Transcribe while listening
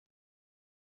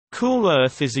Cool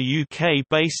Earth is a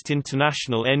UK-based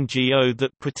international NGO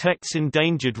that protects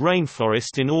endangered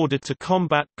rainforest in order to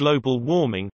combat global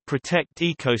warming, protect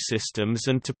ecosystems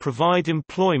and to provide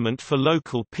employment for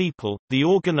local people. The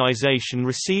organisation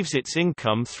receives its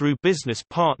income through business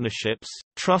partnerships,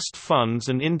 trust funds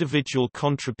and individual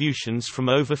contributions from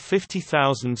over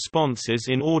 50,000 sponsors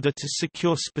in order to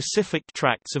secure specific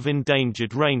tracts of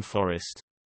endangered rainforest.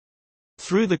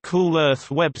 Through the Cool Earth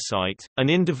website, an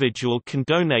individual can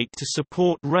donate to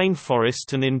support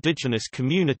rainforest and indigenous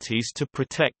communities to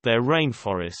protect their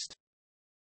rainforest.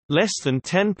 Less than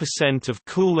 10% of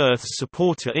Cool Earth's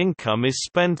supporter income is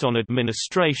spent on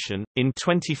administration. In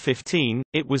 2015,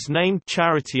 it was named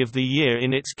Charity of the Year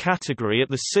in its category at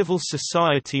the Civil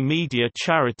Society Media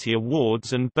Charity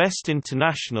Awards and Best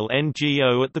International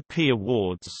NGO at the P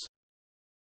Awards.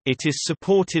 It is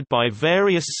supported by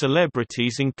various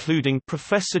celebrities including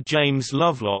Professor James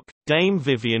Lovelock, Dame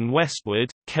Vivienne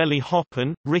Westwood, Kelly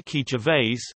Hoppen, Ricky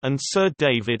Gervais, and Sir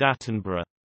David Attenborough.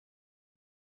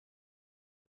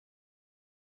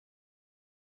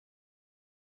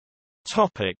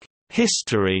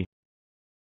 History.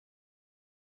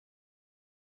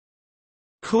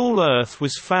 Cool Earth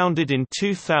was founded in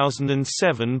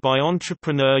 2007 by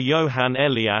entrepreneur Johan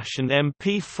Eliash and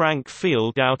MP Frank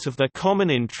Field out of their common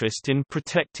interest in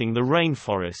protecting the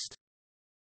rainforest.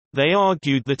 They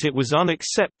argued that it was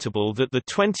unacceptable that the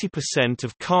 20%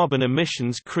 of carbon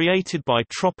emissions created by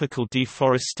tropical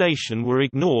deforestation were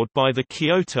ignored by the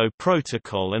Kyoto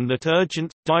Protocol and that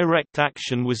urgent, direct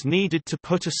action was needed to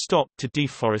put a stop to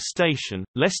deforestation,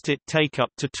 lest it take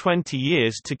up to 20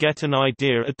 years to get an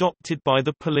idea adopted by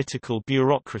the political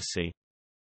bureaucracy.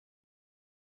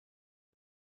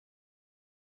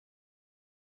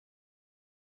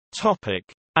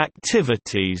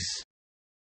 Activities.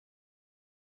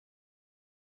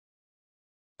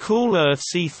 Cool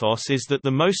Earth's ethos is that the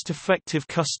most effective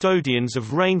custodians of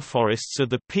rainforests are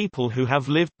the people who have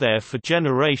lived there for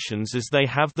generations, as they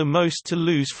have the most to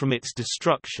lose from its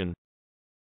destruction.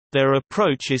 Their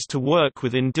approach is to work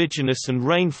with indigenous and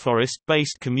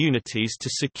rainforest-based communities to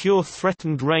secure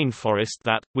threatened rainforest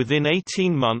that, within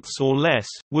 18 months or less,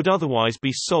 would otherwise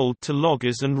be sold to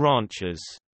loggers and ranchers.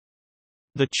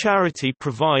 The charity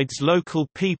provides local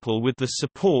people with the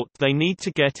support they need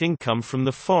to get income from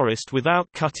the forest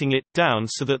without cutting it down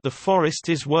so that the forest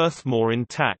is worth more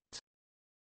intact.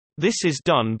 This is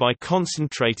done by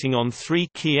concentrating on three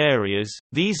key areas.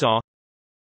 These are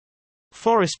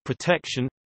forest protection,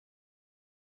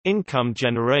 income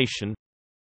generation.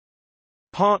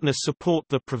 Partner support.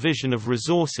 The provision of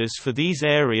resources for these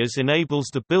areas enables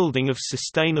the building of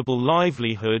sustainable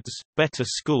livelihoods, better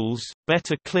schools,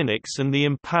 better clinics and the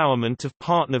empowerment of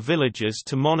partner villages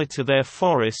to monitor their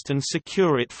forest and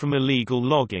secure it from illegal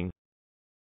logging.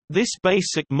 This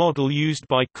basic model used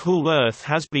by Cool Earth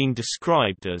has been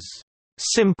described as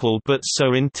simple but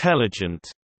so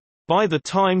intelligent by The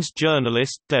Times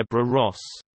journalist Deborah Ross.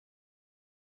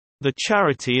 The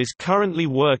charity is currently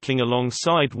working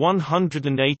alongside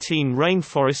 118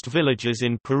 rainforest villages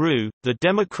in Peru, the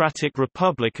Democratic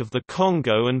Republic of the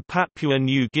Congo and Papua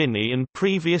New Guinea, and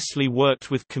previously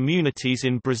worked with communities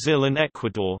in Brazil and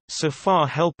Ecuador, so far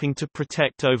helping to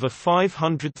protect over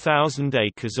 500,000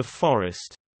 acres of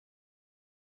forest.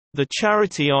 The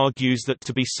charity argues that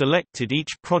to be selected,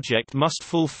 each project must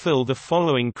fulfill the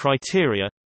following criteria.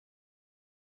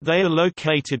 They are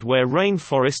located where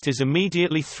rainforest is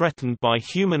immediately threatened by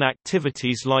human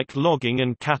activities like logging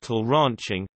and cattle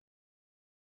ranching.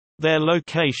 Their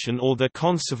location or their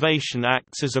conservation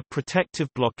acts as a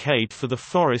protective blockade for the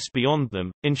forest beyond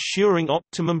them, ensuring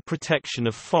optimum protection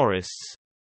of forests.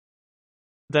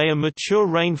 They are mature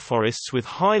rainforests with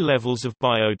high levels of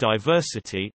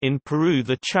biodiversity. In Peru,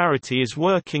 the charity is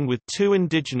working with two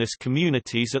indigenous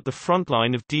communities at the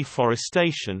frontline of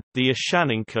deforestation, the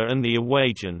Ashaninka and the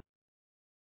Awajan.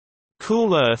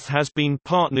 Cool Earth has been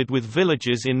partnered with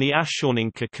villages in the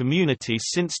Ashaninka community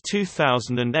since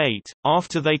 2008,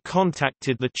 after they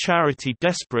contacted the charity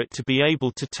desperate to be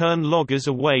able to turn loggers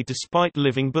away despite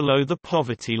living below the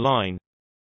poverty line.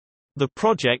 The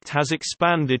project has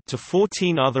expanded to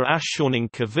 14 other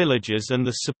Ashaninka villages, and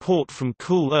the support from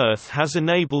Cool Earth has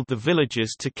enabled the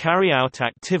villages to carry out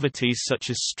activities such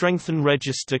as strengthen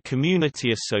register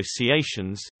community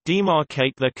associations,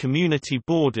 demarcate their community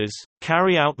borders,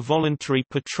 carry out voluntary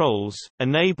patrols,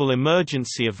 enable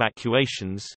emergency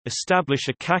evacuations, establish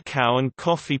a cacao and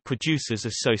coffee producers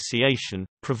association,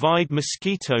 provide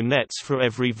mosquito nets for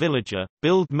every villager,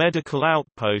 build medical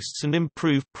outposts and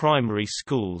improve primary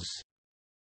schools.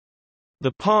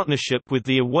 The partnership with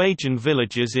the Awajan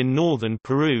villages in northern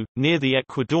Peru, near the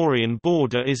Ecuadorian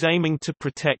border, is aiming to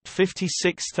protect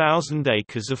 56,000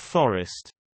 acres of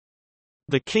forest.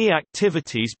 The key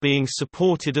activities being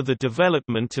supported are the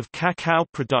development of cacao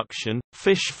production,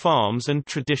 fish farms and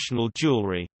traditional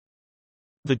jewelry.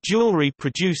 The jewelry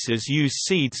producers use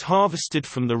seeds harvested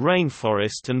from the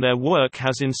rainforest, and their work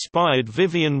has inspired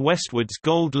Vivienne Westwood's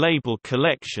Gold Label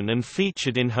collection and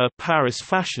featured in her Paris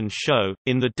fashion show.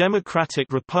 In the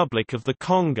Democratic Republic of the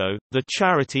Congo, the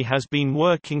charity has been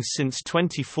working since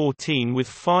 2014 with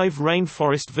 5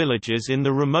 rainforest villages in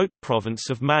the remote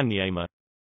province of Maniema.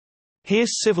 Here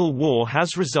civil war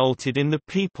has resulted in the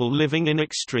people living in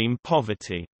extreme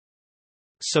poverty.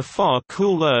 So far,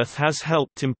 Cool Earth has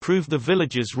helped improve the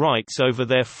villagers' rights over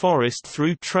their forest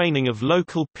through training of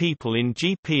local people in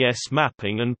GPS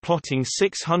mapping and plotting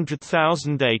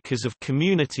 600,000 acres of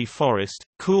community forest.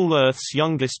 Cool Earth's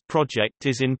youngest project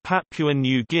is in Papua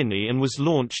New Guinea and was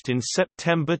launched in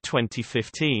September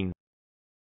 2015.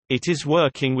 It is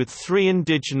working with 3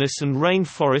 indigenous and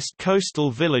rainforest coastal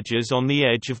villages on the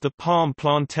edge of the palm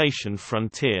plantation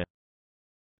frontier.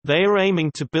 They are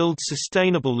aiming to build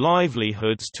sustainable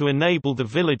livelihoods to enable the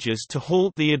villagers to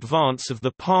halt the advance of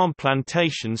the palm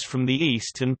plantations from the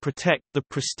east and protect the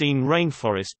pristine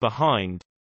rainforest behind.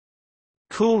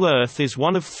 Cool Earth is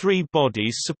one of 3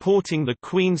 bodies supporting the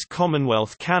Queen's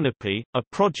Commonwealth Canopy, a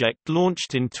project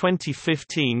launched in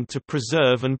 2015 to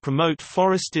preserve and promote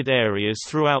forested areas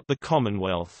throughout the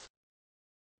Commonwealth.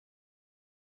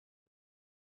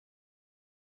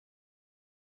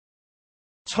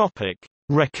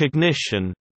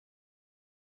 Recognition.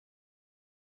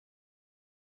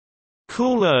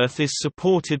 Cool Earth is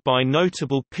supported by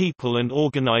notable people and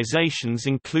organizations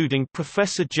including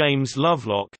Professor James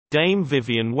Lovelock, Dame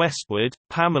Vivienne Westwood,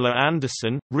 Pamela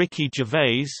Anderson, Ricky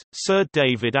Gervais, Sir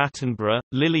David Attenborough,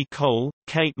 Lily Cole,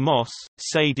 Kate Moss,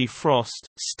 Sadie Frost,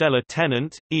 Stella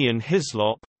Tennant, Ian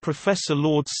Hislop, Professor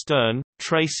Lord Stern,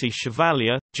 Tracy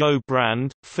Chevalier, Joe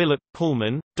Brand, Philip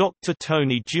Pullman, Dr.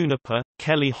 Tony Juniper,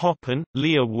 Kelly Hoppen,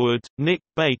 Leah Wood, Nick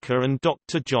Baker and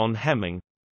Dr. John Hemming.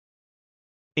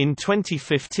 In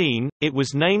 2015, it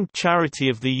was named Charity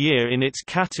of the Year in its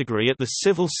category at the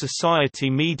Civil Society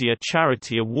Media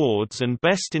Charity Awards and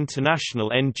Best International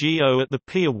NGO at the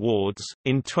P Awards.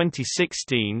 In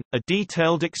 2016, a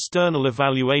detailed external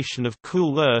evaluation of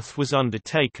Cool Earth was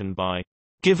undertaken by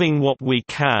Giving What We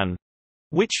Can,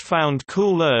 which found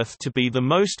Cool Earth to be the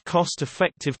most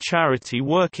cost-effective charity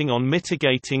working on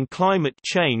mitigating climate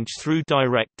change through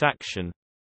direct action.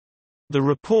 The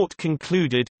report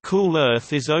concluded, Cool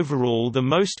Earth is overall the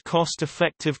most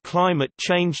cost-effective climate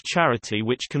change charity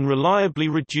which can reliably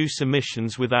reduce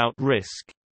emissions without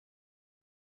risk.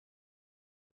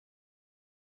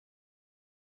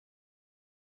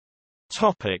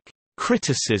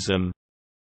 Criticism.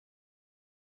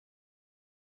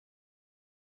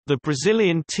 The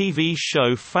Brazilian TV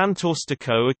show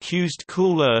Fantástico accused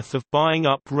Cool Earth of buying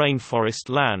up rainforest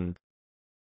land.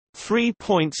 3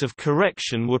 points of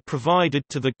correction were provided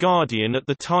to The Guardian at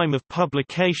the time of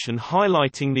publication,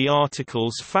 highlighting the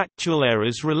article's factual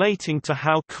errors relating to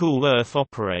how Cool Earth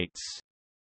operates.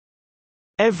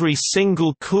 Every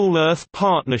single Cool Earth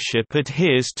partnership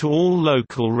adheres to all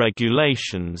local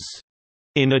regulations.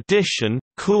 In addition,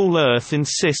 Cool Earth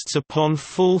insists upon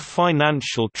full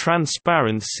financial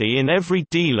transparency in every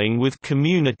dealing with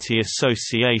community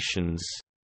associations.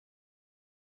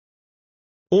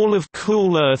 All of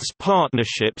Cool Earth's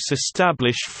partnerships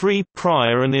establish free,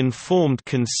 prior and informed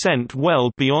consent well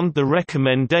beyond the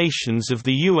recommendations of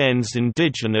the UN's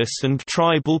Indigenous and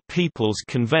Tribal Peoples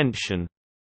Convention.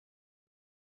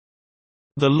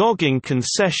 The logging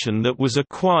concession that was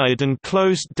acquired and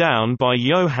closed down by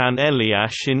Johan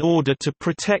Elias in order to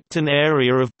protect an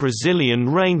area of Brazilian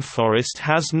rainforest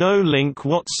has no link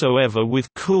whatsoever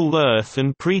with Cool Earth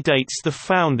and predates the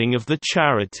founding of the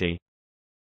charity.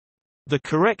 The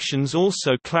corrections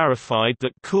also clarified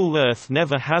that Cool Earth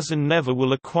never has and never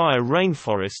will acquire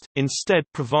rainforest, instead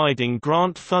providing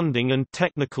grant funding and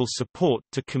technical support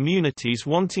to communities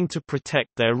wanting to protect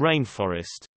their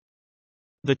rainforest.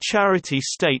 The charity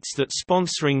states that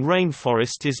sponsoring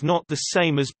rainforest is not the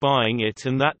same as buying it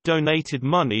and that donated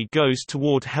money goes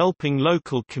toward helping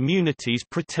local communities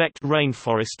protect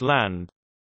rainforest land.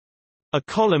 A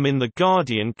column in The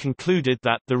Guardian concluded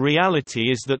that the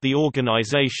reality is that the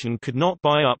organization could not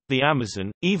buy up the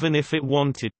Amazon, even if it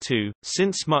wanted to,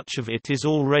 since much of it is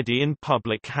already in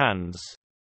public hands.